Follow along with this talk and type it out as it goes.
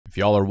If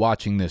y'all are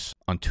watching this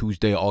on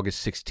Tuesday,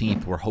 August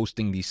 16th, we're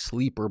hosting the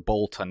Sleeper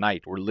Bowl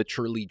tonight. We're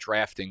literally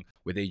drafting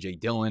with A.J.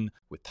 Dillon,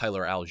 with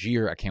Tyler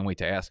Algier. I can't wait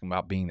to ask him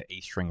about being the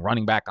 8th-string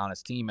running back on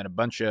his team and a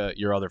bunch of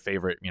your other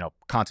favorite,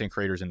 content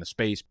creators in the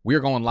space. We are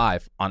going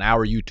live on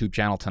our YouTube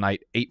channel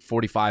tonight,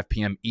 8:45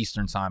 p.m.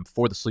 Eastern time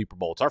for the Sleeper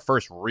Bowl. It's our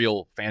first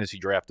real fantasy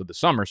draft of the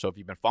summer, so if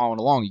you've been following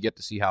along, you get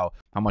to see how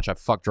much I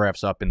fuck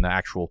drafts up in the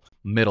actual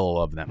middle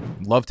of them.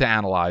 Love to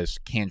analyze,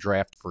 can't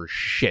draft for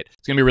shit.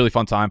 It's going to be a really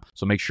fun time,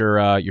 so make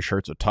sure your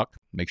shirts are tucked.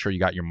 Make sure you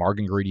got your marg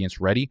ingredients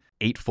ready.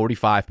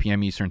 8:45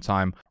 p.m. Eastern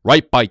time.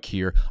 Right bike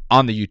here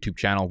on the YouTube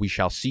channel. We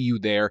shall see you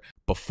there.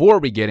 Before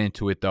we get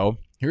into it, though,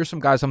 here are some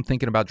guys I'm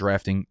thinking about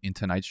drafting in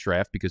tonight's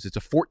draft because it's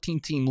a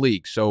 14-team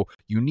league, so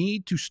you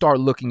need to start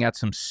looking at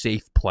some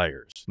safe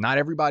players. Not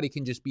everybody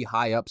can just be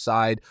high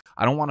upside.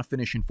 I don't want to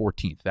finish in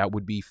 14th. That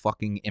would be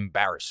fucking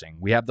embarrassing.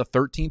 We have the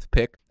 13th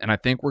pick, and I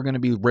think we're going to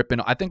be ripping.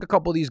 I think a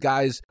couple of these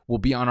guys will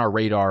be on our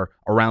radar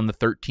around the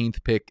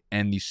 13th pick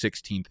and the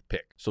 16th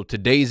pick. So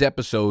today's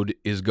episode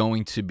is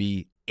going to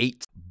be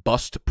 8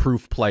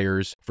 bust-proof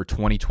players for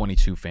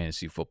 2022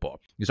 fantasy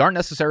football. These aren't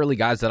necessarily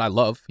guys that I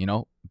love,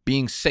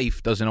 Being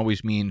safe doesn't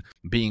always mean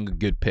being a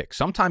good pick.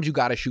 Sometimes you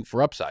got to shoot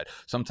for upside.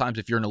 Sometimes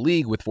if you're in a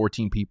league with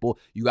 14 people,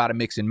 you got to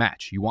mix and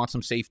match. You want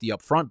some safety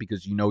up front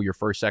because your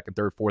first, second,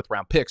 third, fourth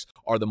round picks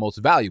are the most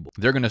valuable.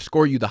 They're going to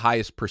score you the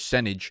highest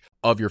percentage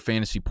of your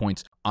fantasy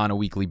points on a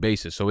weekly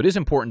basis. So it is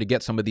important to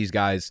get some of these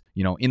guys,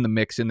 in the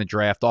mix, in the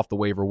draft, off the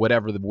waiver,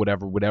 whatever.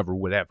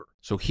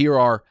 So here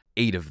are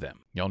 8 of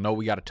them. Y'all know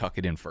we got to tuck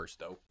it in first,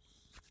 though.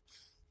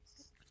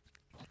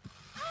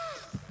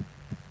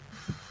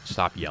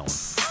 Stop yelling.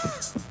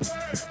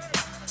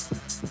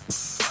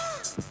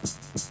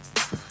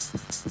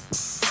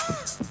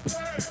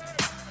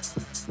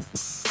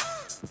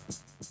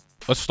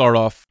 Let's start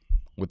off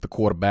with the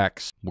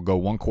quarterbacks. We'll go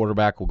one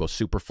quarterback. We'll go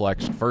super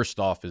flex. First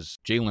off is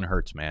Jalen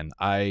Hurts, man.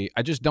 I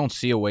just don't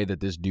see a way that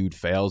this dude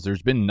fails.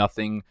 There's been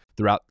nothing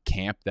throughout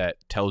camp that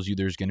tells you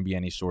there's going to be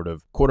any sort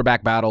of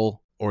quarterback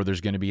battle or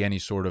there's going to be any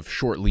sort of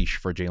short leash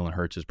for Jalen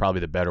Hurts is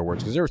probably the better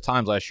words. Because there was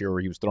times last year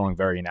where he was throwing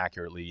very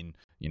inaccurately and,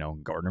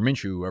 Gardner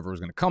Minshew, whoever was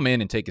going to come in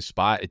and take his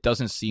spot, it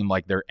doesn't seem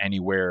like they're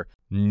anywhere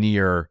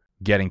near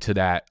getting to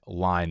that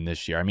line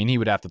this year. I mean, he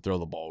would have to throw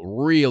the ball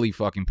really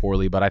fucking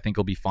poorly, but I think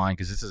he'll be fine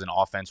because this is an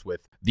offense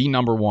with the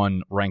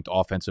 #1 ranked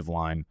offensive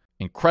line,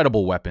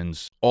 incredible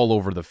weapons all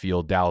over the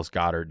field, Dallas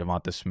Goedert,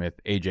 Devonta Smith,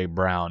 A.J.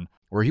 Brown,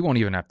 where he won't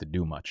even have to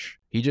do much.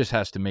 He just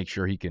has to make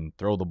sure he can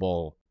throw the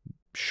ball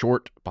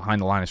short, behind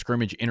the line of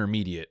scrimmage,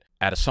 intermediate,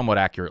 at a somewhat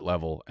accurate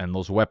level, and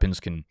those weapons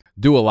can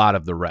do a lot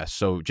of the rest.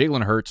 So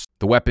Jalen Hurts,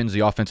 the weapons,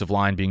 the offensive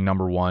line being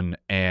 #1,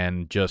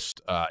 and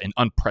just an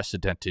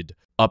unprecedented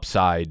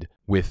upside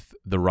with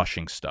the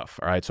rushing stuff.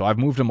 All right, so I've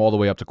moved him all the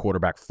way up to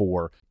quarterback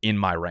 4 in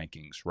my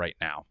rankings right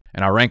now.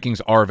 And our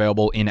rankings are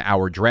available in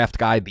our draft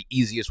guide. The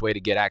easiest way to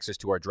get access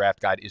to our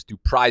draft guide is through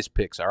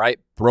PrizePicks, all right?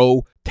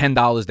 Throw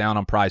 $10 down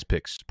on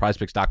PrizePicks,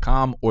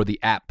 prizepicks.com, or the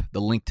app. The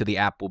link to the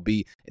app will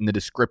be in the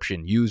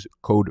description. Use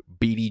code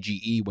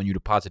BDGE when you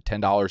deposit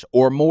 $10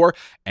 or more,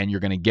 and you're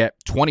going to get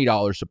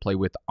 $20 to play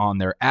with on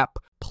their app,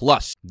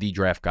 plus the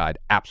draft guide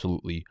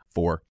absolutely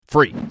for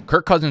free.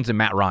 Kirk Cousins and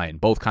Matt Ryan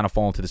both kind of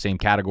fall into the same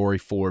category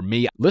for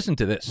me. Listen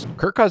to this.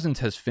 Kirk Cousins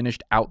has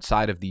finished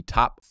outside of the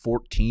top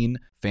 14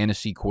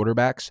 fantasy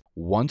quarterbacks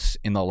once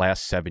in the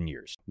last 7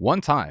 years.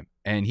 One time.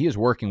 And he is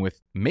working with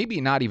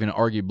maybe not even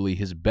arguably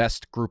his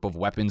best group of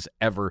weapons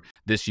ever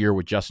this year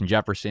with Justin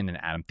Jefferson and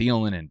Adam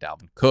Thielen and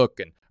Dalvin Cook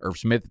and Irv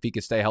Smith if he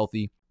could stay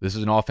healthy. This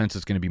is an offense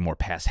that's going to be more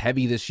pass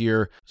heavy this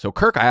year. So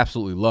Kirk, I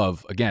absolutely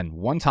love. Again,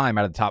 one time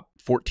out of the top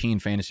 14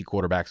 fantasy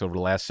quarterbacks over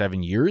the last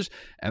 7 years.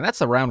 And that's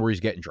the round where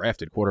he's getting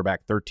drafted.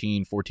 Quarterback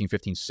 13, 14,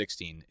 15,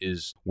 16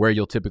 is where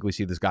you'll typically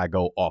see this guy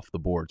go off the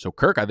board. So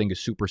Kirk, I think,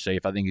 is super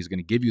safe. I think he's going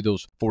to give you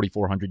those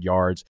 4,400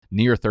 yards,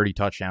 near 30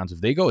 touchdowns.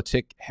 If they go a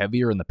tick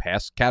heavier in the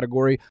pass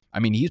category, I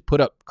mean, he's put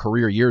up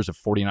career years of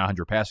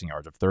 4,900 passing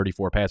yards, of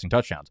 34 passing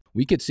touchdowns.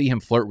 We could see him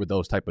flirt with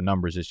those type of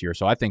numbers this year.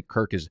 So I think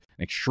Kirk is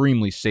an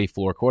extremely safe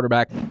floor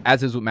quarterback,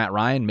 as is with Matt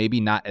Ryan.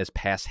 Maybe not as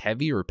pass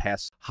heavy or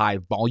pass high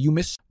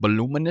voluminous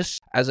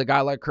as a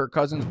guy like Kirk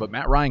Cousins, but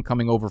Matt Ryan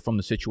coming over from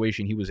the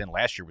situation he was in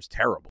last year was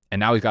terrible. And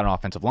now he's got an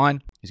offensive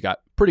line. He's got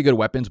pretty good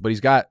weapons, but he's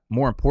got,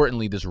 more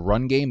importantly, this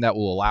run game that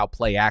will allow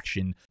play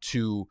action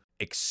to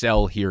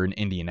excel here in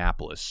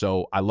Indianapolis.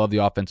 So I love the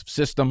offensive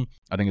system.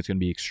 I think it's going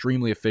to be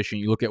extremely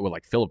efficient. You look at what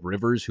like Phillip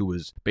Rivers, who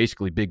was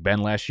basically Big Ben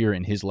last year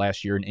in his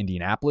last year in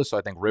Indianapolis. So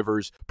I think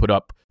Rivers put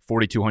up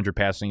 4,200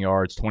 passing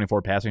yards,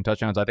 24 passing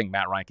touchdowns. I think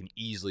Matt Ryan can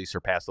easily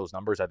surpass those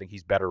numbers. I think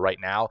he's better right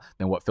now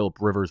than what Phillip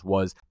Rivers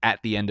was at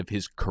the end of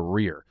his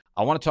career.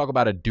 I want to talk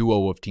about a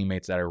duo of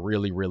teammates that I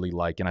really, really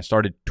like, and I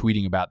started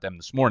tweeting about them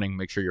this morning.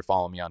 Make sure you're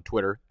following me on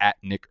Twitter, at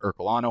Nick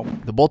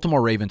Ercolano. The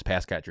Baltimore Ravens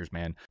pass catchers,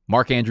 man.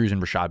 Mark Andrews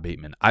and Rashad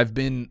Bateman. I've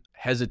been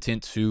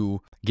hesitant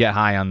to get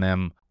high on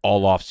them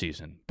all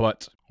offseason,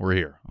 but we're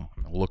here.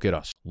 Look at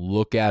us.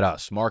 Look at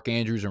us. Mark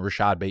Andrews and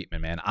Rashad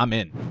Bateman, man. I'm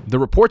in. The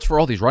reports for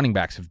all these running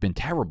backs have been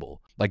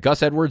terrible. Like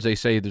Gus Edwards, they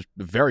say there's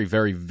very,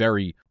 very,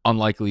 very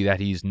unlikely that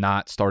he's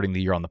not starting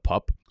the year on the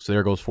PUP. So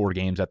there goes 4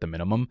 games at the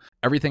minimum.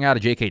 Everything out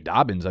of J.K.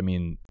 Dobbins, I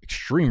mean,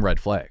 extreme red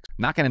flags.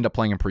 Not going to end up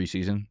playing in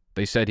preseason.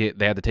 They said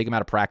they had to take him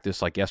out of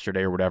practice like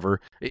yesterday or whatever.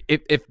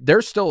 If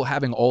they're still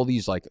having all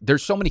these, like,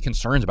 there's so many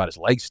concerns about his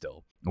legs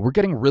still. We're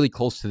getting really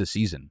close to the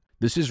season.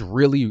 This is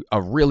really a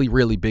really,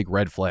 really big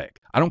red flag.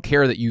 I don't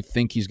care that you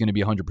think he's going to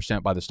be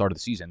 100% by the start of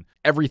the season.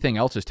 Everything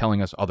else is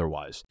telling us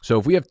otherwise. So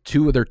if we have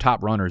 2 of their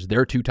top runners,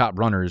 their 2 top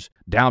runners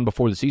down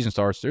before the season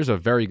starts, there's a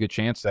very good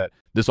chance that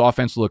this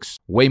offense looks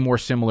way more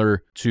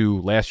similar to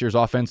last year's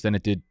offense than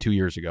it did 2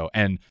 years ago.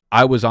 And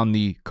I was on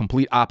the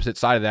complete opposite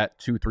side of that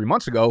 2-3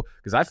 months ago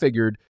because I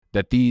figured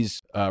that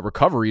these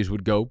recoveries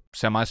would go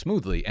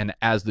semi-smoothly. And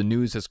as the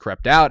news has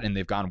crept out and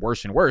they've gone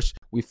worse and worse,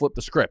 we flipped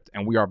the script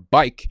and we are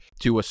bike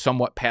to a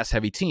somewhat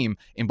pass-heavy team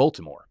in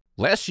Baltimore.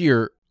 Last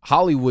year,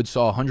 Hollywood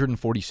saw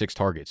 146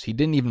 targets. He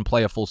didn't even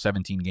play a full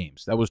 17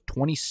 games. That was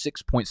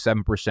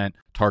 26.7%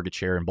 target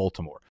share in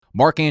Baltimore.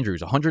 Mark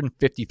Andrews,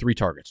 153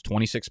 targets,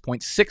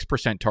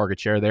 26.6% target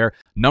share there,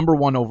 number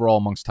 1 overall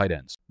amongst tight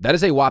ends. That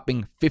is a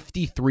whopping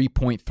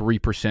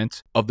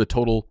 53.3% of the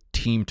total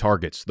team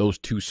targets those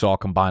 2 saw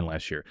combined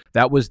last year.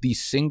 That was the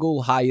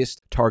single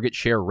highest target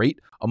share rate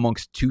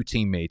amongst 2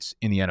 teammates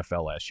in the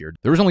NFL last year.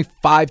 There was only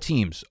 5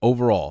 teams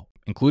overall,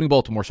 including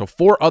Baltimore, so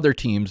 4 other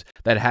teams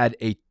that had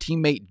a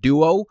teammate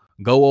duo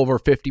go over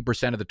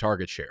 50% of the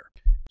target share.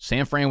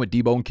 San Fran with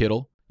Debo and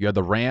Kittle. You had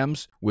the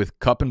Rams with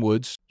Kupp and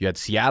Woods. You had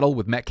Seattle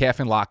with Metcalf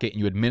and Lockett. And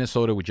you had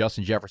Minnesota with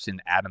Justin Jefferson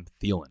and Adam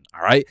Thielen.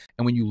 All right?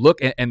 And when you look,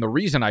 and the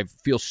reason I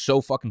feel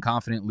so fucking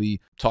confidently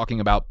talking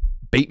about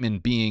Bateman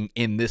being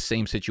in this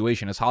same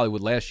situation as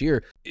Hollywood last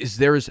year is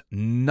there's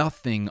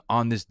nothing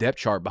on this depth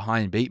chart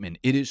behind Bateman.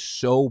 It is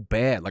so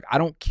bad. Like, I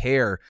don't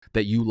care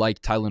that you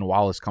like Tylan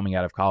Wallace coming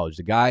out of college.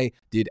 The guy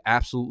did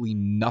absolutely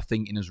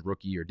nothing in his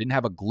rookie year. Didn't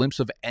have a glimpse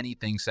of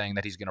anything saying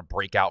that he's going to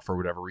break out for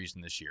whatever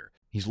reason this year.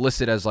 He's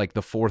listed as like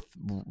the 4th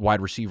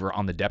wide receiver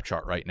on the depth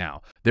chart right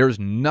now. There's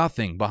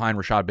nothing behind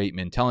Rashad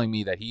Bateman telling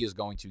me that he is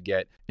going to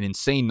get an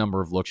insane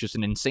number of looks, just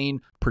an insane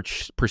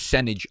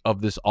percentage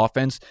of this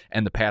offense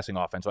and the passing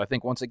offense. So I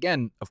think once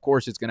again, of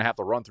course, it's going to have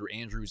to run through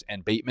Andrews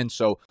and Bateman.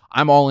 So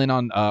I'm all in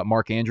on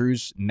Mark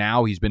Andrews.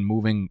 Now he's been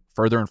moving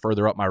further and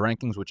further up my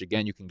rankings, which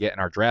again, you can get in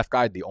our draft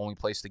guide, the only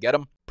place to get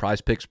him.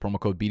 PRIZEPICKS, promo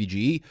code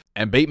BDGE.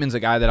 And Bateman's a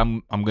guy that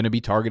I'm going to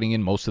be targeting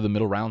in most of the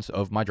middle rounds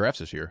of my drafts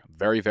this year.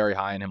 Very, very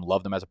high in him.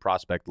 Loved him as a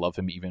prospect. Love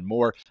him even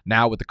more.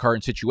 Now with the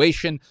current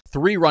situation,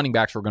 3 running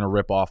backs we're going to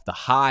rip off the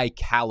high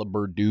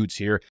caliber dudes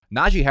here.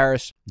 Najee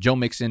Harris, Joe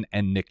Mixon,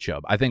 and Nick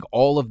Chubb. I think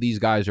all of these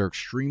guys are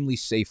extremely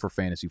safe for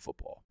fantasy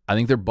football. I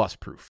think they're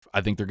bust-proof.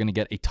 I think they're going to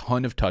get a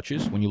ton of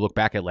touches. When you look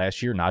back at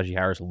last year, Najee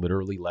Harris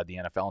literally led the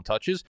NFL in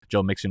touches.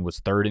 Joe Mixon was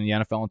 3rd in the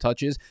NFL in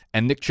touches.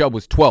 And Nick Chubb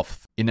was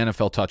 12th in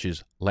NFL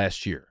touches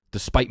last year,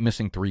 despite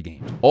missing 3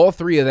 games. All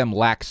 3 of them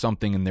lack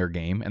something in their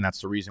game, and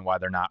that's the reason why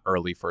they're not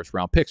early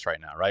first-round picks right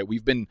now, right?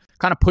 We've been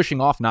kind of pushing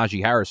off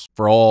Najee Harris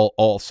for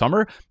all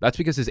summer. That's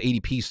because his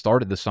ADP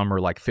started the summer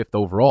like 5th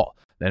overall.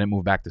 Then it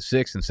moved back to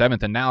 6th and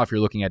 7th. And now if you're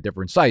looking at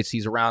different sites,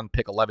 he's around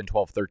pick 11,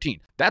 12,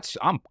 13.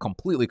 I'm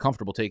completely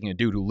comfortable taking a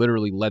dude who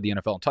literally led the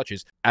NFL in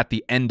touches at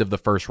the end of the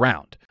first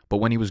round. But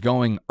when he was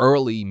going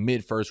early,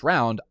 mid-first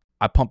round,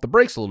 I pumped the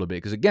brakes a little bit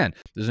because, again,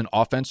 there's an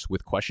offense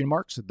with question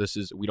marks.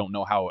 We don't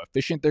know how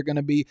efficient they're going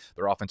to be.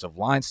 Their offensive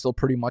line still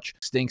pretty much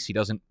stinks. He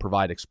doesn't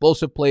provide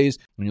explosive plays.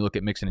 When you look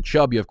at Mixon and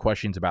Chubb, you have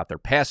questions about their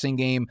passing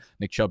game.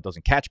 Nick Chubb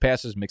doesn't catch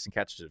passes. Mixon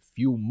catches a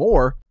few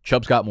more.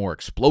 Chubb's got more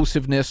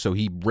explosiveness, so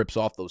he rips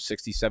off those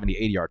 60, 70,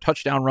 80-yard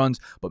touchdown runs.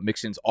 But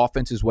Mixon's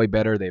offense is way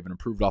better. They have an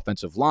improved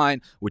offensive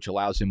line, which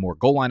allows him more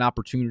goal line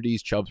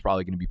opportunities. Chubb's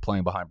probably going to be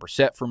playing behind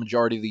Brissett for a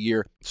majority of the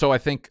year. So I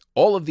think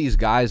all of these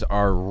guys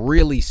are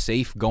really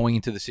safe going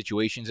into the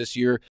situations this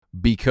year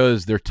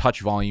because their touch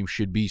volume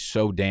should be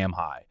so damn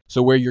high.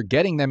 So where you're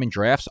getting them in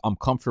drafts, I'm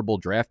comfortable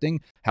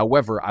drafting.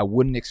 However, I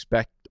wouldn't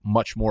expect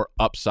much more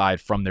upside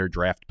from their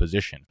draft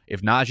position.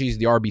 If Najee's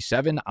the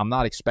RB7, I'm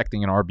not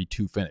expecting an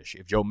RB2 finish.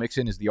 If Joe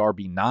Mixon is the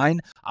RB9,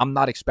 I'm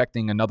not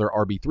expecting another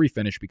RB3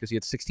 finish because he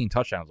had 16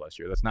 touchdowns last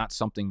year. That's not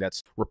something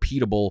that's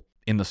repeatable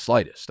in the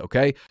slightest,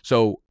 okay?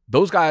 So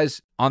those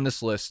guys on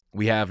this list,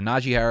 we have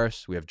Najee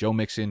Harris, we have Joe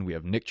Mixon, we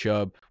have Nick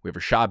Chubb, we have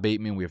Rashad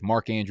Bateman, we have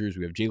Mark Andrews,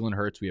 we have Jalen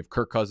Hurts, we have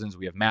Kirk Cousins,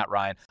 we have Matt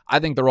Ryan. I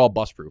think they're all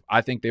bust-proof.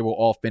 I think they will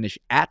all finish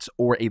at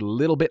or a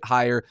little bit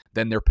higher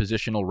than their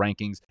positional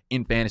rankings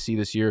in fantasy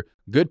this year.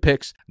 Good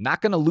picks.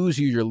 Not going to lose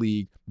you your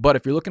league, but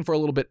if you're looking for a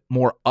little bit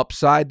more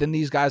upside than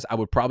these guys, I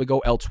would probably go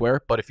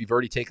elsewhere. But if you've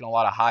already taken a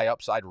lot of high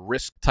upside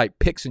risk type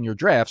picks in your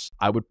drafts,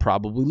 I would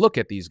probably look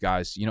at these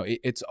guys. You know,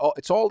 it's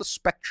all the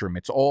spectrum.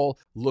 It's all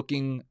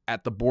looking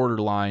at the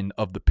borderline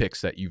of the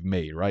picks that you've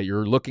made, right?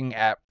 You're looking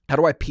at, how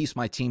do I piece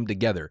my team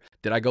together?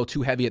 Did I go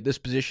too heavy at this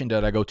position?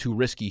 Did I go too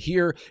risky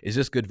here? Is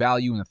this good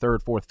value in the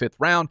 3rd, 4th, 5th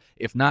round?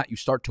 If not, you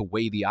start to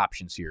weigh the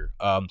options here.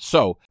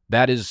 So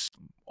that is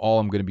all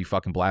I'm going to be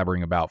fucking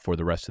blabbering about for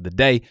the rest of the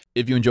day.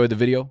 If you enjoyed the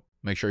video,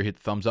 make sure you hit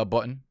the thumbs up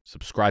button.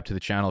 Subscribe to the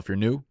channel if you're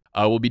new.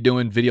 We'll be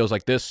doing videos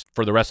like this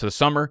for the rest of the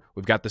summer.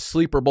 We've got the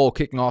Sleeper Bowl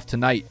kicking off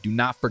tonight. Do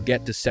not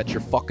forget to set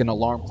your fucking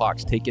alarm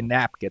clocks. Take a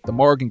nap. Get the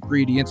Marg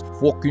ingredients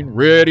fucking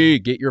ready.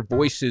 Get your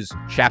voices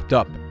chapped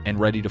up and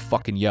ready to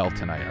fucking yell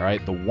tonight, all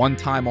right? The one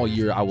time all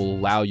year I will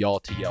allow y'all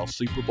to yell.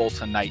 Sleeper Bowl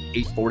tonight,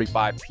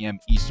 8:45 p.m.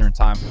 Eastern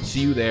time.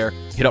 See you there.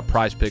 Hit up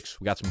Prize Picks.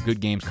 We got some good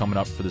games coming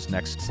up for this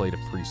next slate of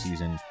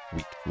preseason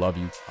week. Love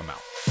you. I'm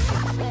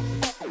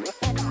out.